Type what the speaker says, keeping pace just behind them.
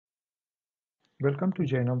Welcome to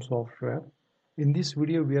Jainam Software. In this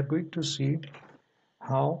video, we are going to see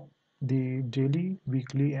how the daily,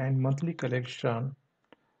 weekly, and monthly collection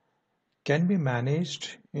can be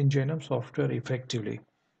managed in Jainam Software effectively.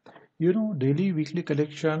 Daily, weekly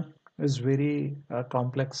collection is very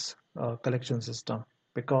complex collection system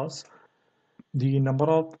because the number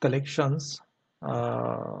of collections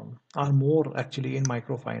are more actually in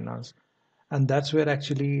microfinance, and that's where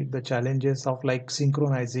actually the challenges of like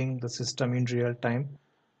synchronizing the system in real time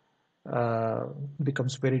uh,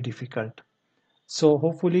 becomes very difficult. So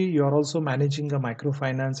hopefully you are also managing a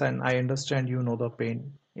microfinance, and I understand you know the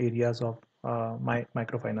pain areas of my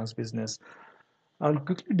microfinance business. I'll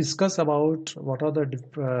quickly discuss about what are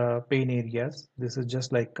the pain areas. This is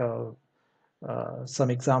just like some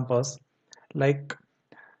examples. Like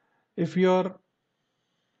if your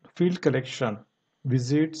field collection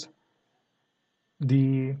visits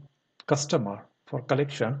the customer for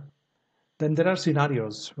collection, then there are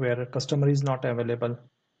scenarios where a customer is not available,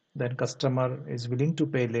 then customer is willing to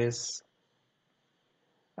pay less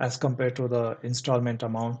as compared to the installment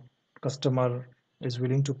amount. Customer is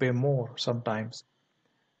willing to pay more sometimes.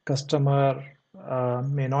 Customer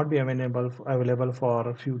may not be available for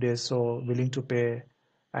a few days, so willing to pay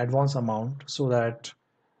advance amount so that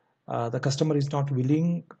the customer is not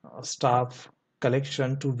willing staff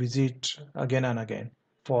collection to visit again and again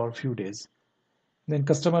for a few days. Then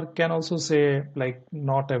customer can also say like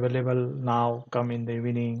not available now, come in the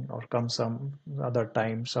evening or come some other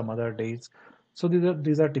time, some other days. So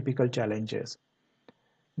these are typical challenges.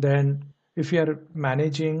 Then if you are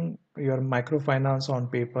managing your microfinance on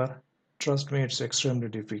paper, trust me, it's extremely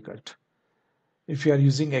difficult. If you are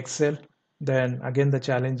using Excel, then again the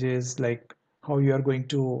challenge is like how you are going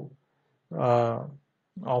to uh,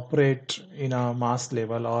 operate in a mass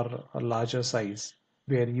level or a larger size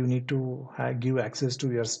where you need to give access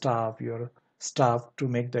to your staff to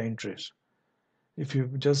make the entries. If you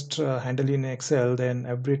just handle in Excel, then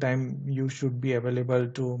every time you should be available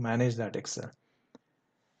to manage that Excel.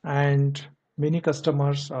 And many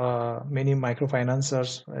customers, many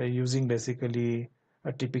microfinancers are using basically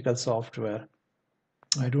a typical software.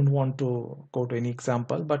 I don't want to quote any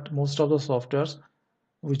example, but most of the softwares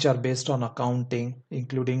which are based on accounting,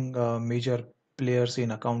 including major players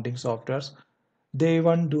in accounting softwares, they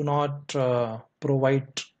even do not provide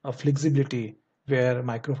a flexibility where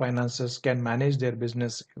microfinances can manage their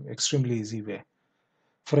business extremely easy way.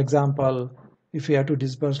 For example, if you have to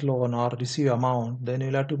disburse loan or receive amount, then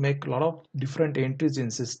you'll have to make a lot of different entries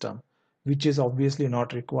in system, which is obviously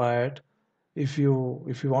not required if you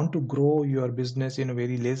want to grow your business in a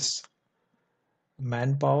very less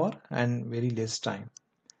manpower and very less time.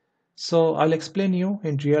 So I'll explain you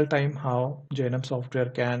in real time how Jainam software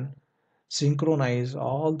can synchronize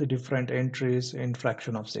all the different entries in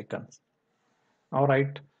fraction of seconds. All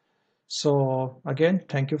right. So again,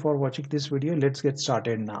 thank you for watching this video. Let's get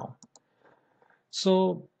started now.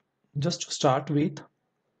 So just to start with,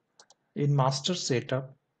 in master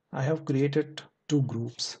setup, I have created two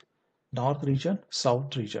groups, North region,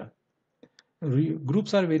 South region.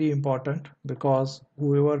 Groups are very important because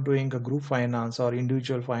whoever doing a group finance or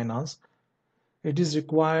individual finance, it is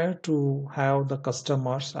required to have the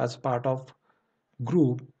customers as part of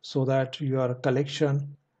group so that your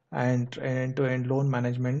collection and end-to-end loan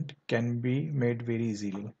management can be made very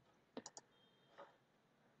easily.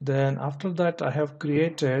 Then after that, I have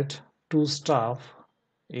created two staff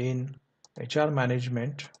in HR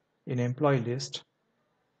management in employee list,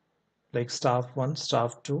 like staff 1,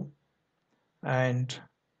 staff 2, and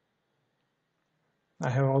I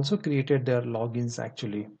have also created their logins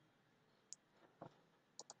actually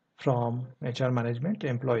from HR management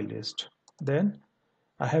employee list. Then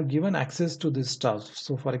I have given access to this staff.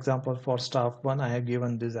 So for example, for staff 1, I have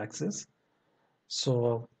given this access.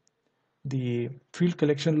 So the field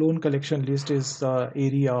collection, loan collection list is the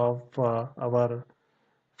area of our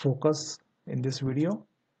focus in this video.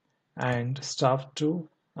 And staff 2,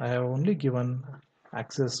 I have only given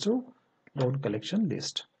access to loan collection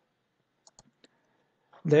list.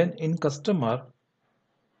 Then in customer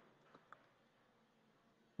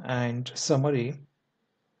and summary,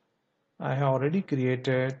 I have already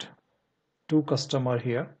created two customer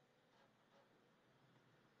here,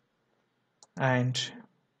 and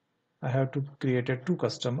I have to created two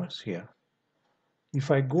customers here.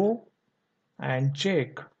 If I go and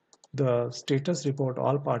check the status report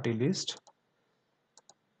all party list,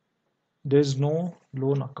 there is no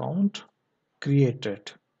loan account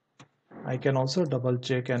created. I can also double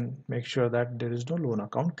check and make sure that there is no loan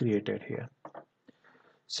account created here.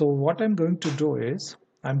 So what I'm going to do is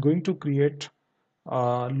I'm going to create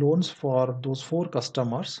loans for those four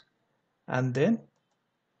customers and then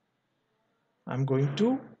I'm going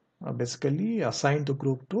to basically assign the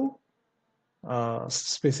group to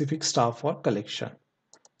specific staff for collection.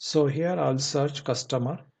 So here I'll search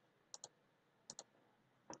customer.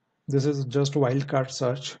 This is just wildcard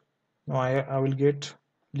search. Now I will get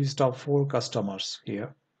list of 4 customers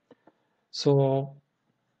here. So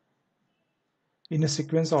in a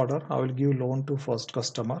sequence order, I will give loan to first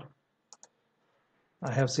customer.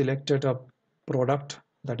 I have selected a product,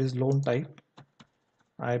 that is loan type.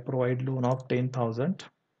 I provide loan of 10,000.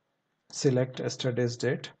 Select yesterday's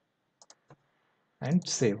date and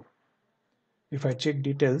save. If I check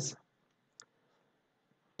details,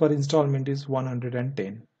 per installment is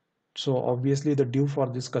 110. So obviously the due for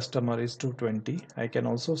this customer is 220. I can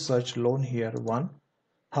also search loan here 1.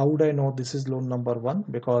 How would I know this is loan number 1?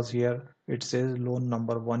 Because here it says loan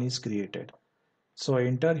number 1 is created. So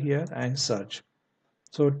enter here and search.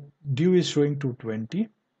 So due is showing 220.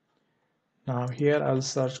 Now here I'll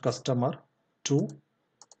search customer 2.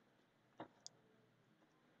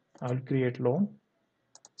 I'll create loan.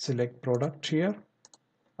 Select product here.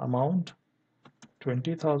 Amount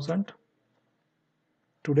 20,000.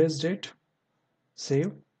 Today's date.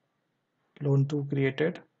 Save. Loan 2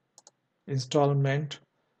 created. Installment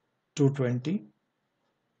 220.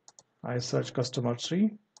 I search customer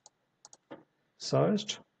 3.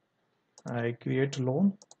 Searched. I create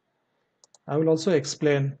loan. I will also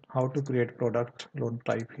explain how to create product loan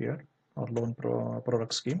type here, or loan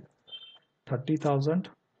product scheme. 30,000.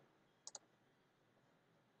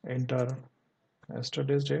 Enter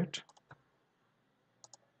yesterday's date.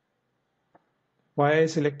 Why I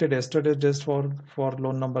selected yesterday's date for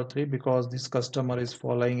loan number 3? Because this customer is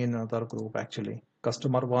following in another group actually.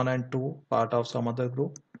 Customer 1 and 2 part of some other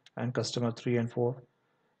group, and customer 3 and 4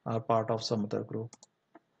 are part of some other group.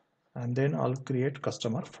 And then I'll create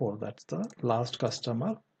customer 4. That's the last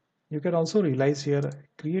customer. You can also realize here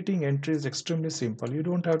creating entry is extremely simple. You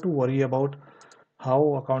don't have to worry about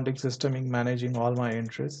how accounting system is managing all my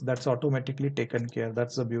entries. That's automatically taken care.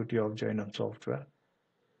 That's the beauty of Jainam software.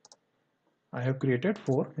 I have created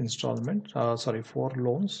 4 installments, 4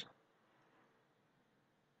 loans.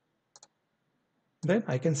 Then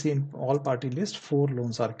I can see in all party list 4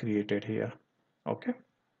 loans are created here. Okay.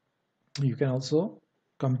 You can also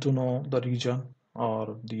come to know the region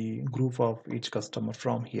or the group of each customer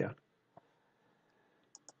from here.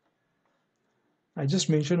 I just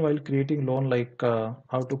mentioned while creating loan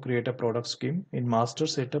how to create a product scheme. In master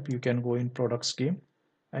setup, you can go in product scheme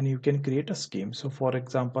and you can create a scheme. So for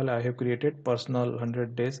example, I have created personal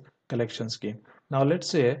 100 days collection scheme. Now let's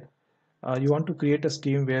say you want to create a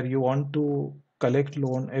scheme where you want to collect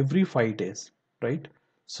loan every 5 days, right?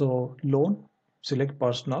 So loan, select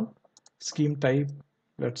personal, scheme type,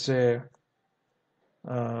 let's say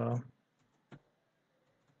uh,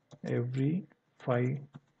 every 5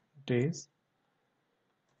 days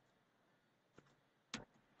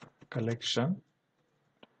collection.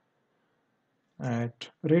 At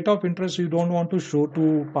rate of interest, you don't want to show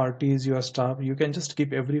to parties your staff. You can just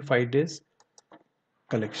keep every 5 days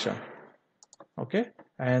collection. Okay.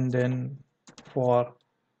 And then for,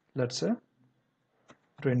 let's say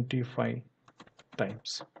 25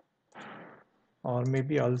 times, or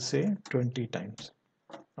maybe I'll say 20 times.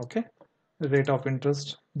 Okay. The rate of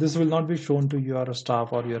interest. This will not be shown to your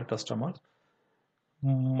staff or your customers.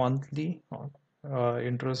 Monthly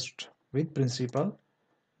interest with principal.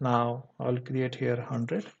 Now I'll create here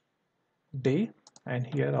 100 day, and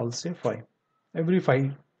here I'll say 5. Every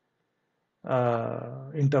 5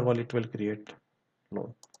 interval it will create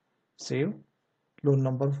loan. Save. Loan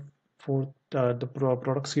number 4, the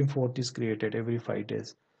product scheme 4 is created every 5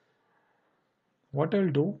 days. What I'll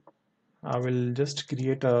do, I will just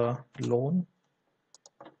create a loan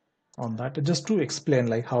on that, just to explain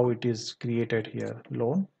like how it is created here.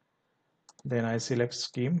 Loan, then I select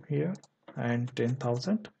scheme here and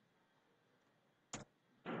 10,000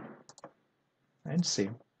 and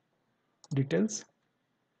save. Details.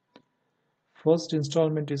 First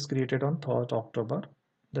installment is created on 3rd October,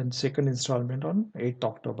 then second installment on 8th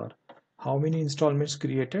October. How many installments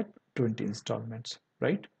created? 20 installments,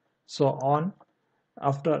 right? So on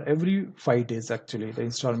after every 5 days actually the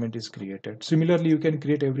installment is created. Similarly, you can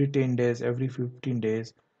create every 10 days, every 15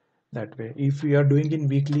 days, that way. If you are doing in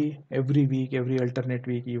weekly, every week, every alternate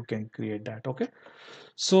week, you can create that. Okay.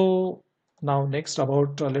 So now next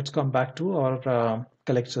about let's come back to our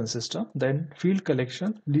collection system. Then field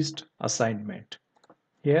collection list assignment.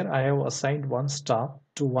 Here I have assigned one staff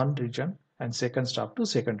to one region and second staff to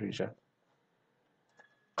second region.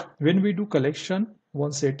 When we do collection,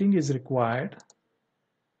 one setting is required.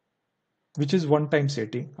 which is one-time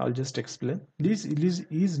setting. I'll just explain. This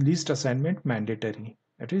is list assignment mandatory.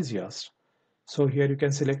 It is yes. So here you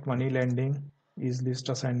can select money lending is list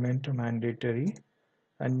assignment mandatory,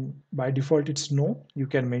 and by default it's no. You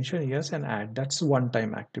can mention yes and add. That's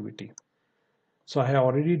one-time activity. So I have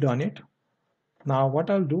already done it. Now what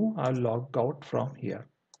I'll do, I'll log out from here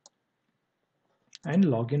and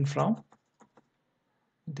log in from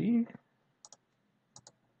the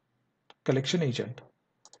collection agent.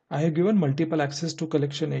 I have given multiple access to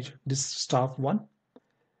collection agent. This staff one.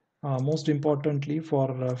 Most importantly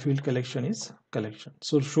for field collection is collection.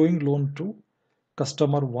 So showing loan to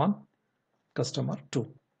customer one, customer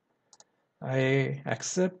two. I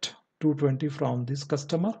accept 220 from this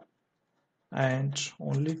customer and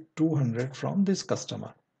only 200 from this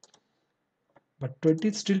customer. But 20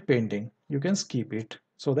 is still pending. You can skip it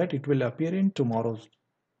so that it will appear in tomorrow's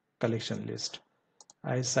collection list.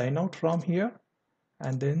 I sign out from here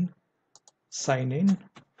and then sign in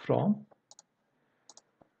from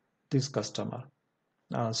this customer.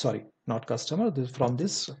 Sorry, not customer, this from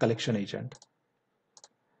this collection agent.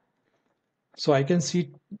 So I can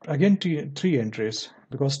see again three entries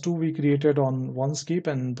because two we created on one scheme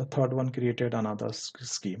and the third one created another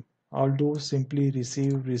scheme. I'll do simply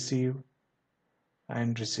receive, receive,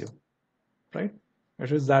 and receive, right?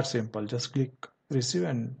 It is that simple. Just click receive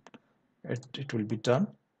and it will be done.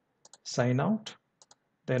 Sign out.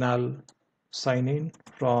 Then I'll sign in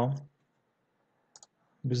from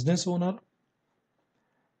business owner.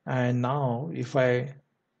 And now if I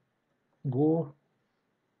go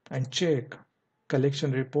and check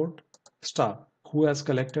collection report staff, who has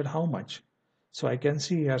collected how much. So I can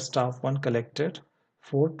see here staff 1 collected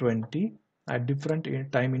 420 at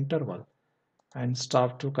different time interval and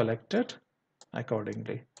staff 2 collected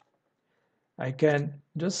accordingly. I can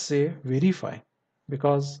just say verify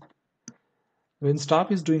because when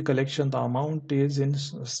staff is doing collection, the amount is in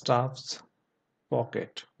staff's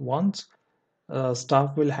pocket. Once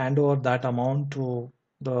staff will hand over that amount to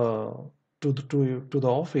the to the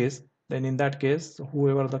office, then in that case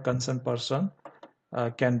whoever the concerned person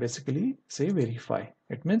can basically say verify.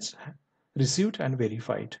 It means received and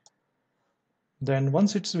verified. Then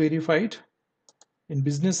once it's verified, in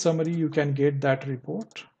business summary you can get that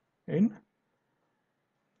report in.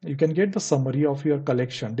 You can get the summary of your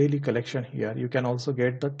collection, daily collection here. You can also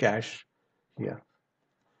get the cash here.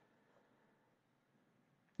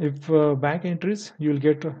 If bank entries, you will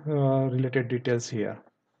get related details here.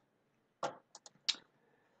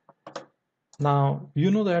 Now, you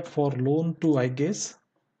know that for loan to, I guess,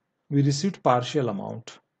 we received partial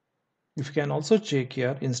amount. If you can also check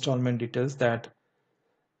here installment details that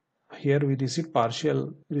here we received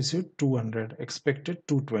partial, received 200, expected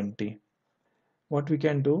 220. What we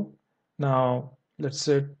can do now, let's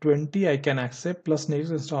say 20 I can accept plus next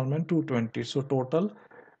installment 220. So total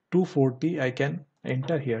 240 I can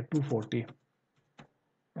enter here 240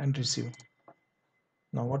 and receive.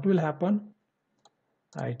 Now what will happen?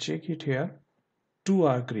 I check it here. 2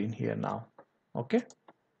 are green here now. Okay.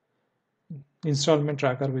 Installment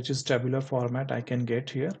tracker, which is tabular format, I can get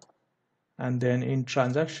here. And then in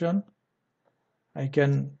transaction, I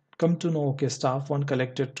can come to know, okay, staff 1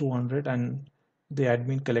 collected 200 and the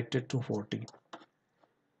admin collected 240.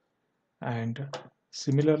 And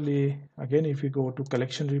similarly, again, if you go to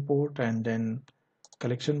collection report and then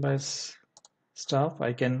collection by staff,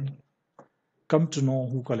 I can come to know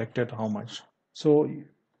who collected how much. So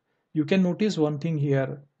you can notice one thing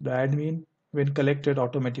here, the admin when collected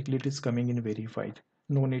automatically it is coming in verified.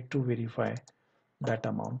 No need to verify that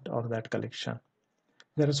amount or that collection.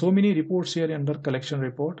 There are so many reports here under collection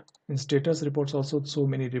report. In status reports also so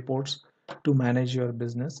many reports to manage your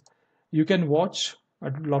business. You can watch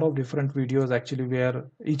a lot of different videos actually where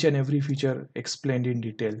each and every feature explained in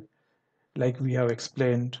detail. Like we have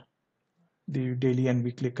explained the daily and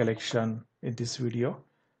weekly collection in this video.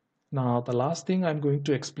 Now the last thing I'm going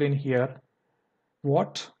to explain here,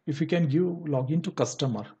 what if you can give login to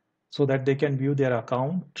customer so that they can view their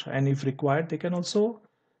account, and if required they can also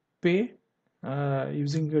pay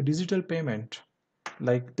using a digital payment,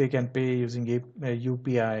 like they can pay using a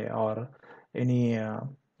UPI or any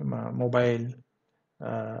mobile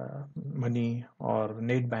money or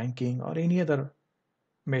net banking or any other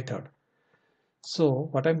method. So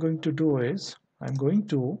what I'm going to do is I'm going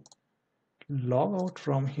to log out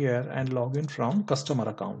from here and log in from customer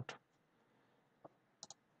account.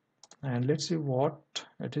 And let's see what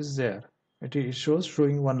it is there. It shows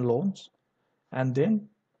showing one loans and then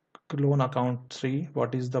loan account 3,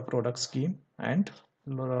 what is the product scheme and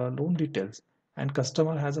loan details. And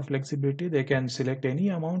customer has a flexibility, they can select any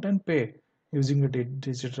amount and pay using a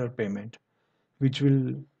digital payment, which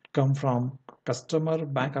will come from customer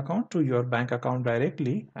bank account to your bank account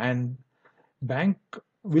directly, and bank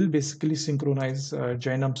will basically synchronize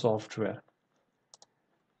Jainam software.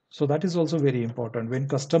 So that is also very important. When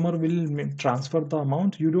customer will transfer the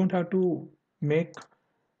amount, you don't have to make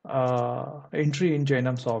entry in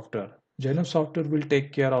Jainam software. Jainam software will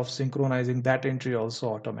take care of synchronizing that entry also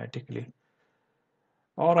automatically.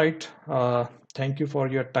 All right. Thank you for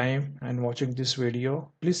your time and watching this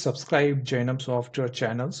video. Please subscribe Jainam Software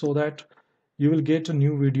channel so that you will get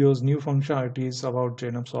new videos, new functionalities about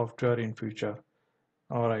Jainam Software in future.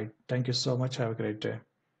 All right. Thank you so much. Have a great day.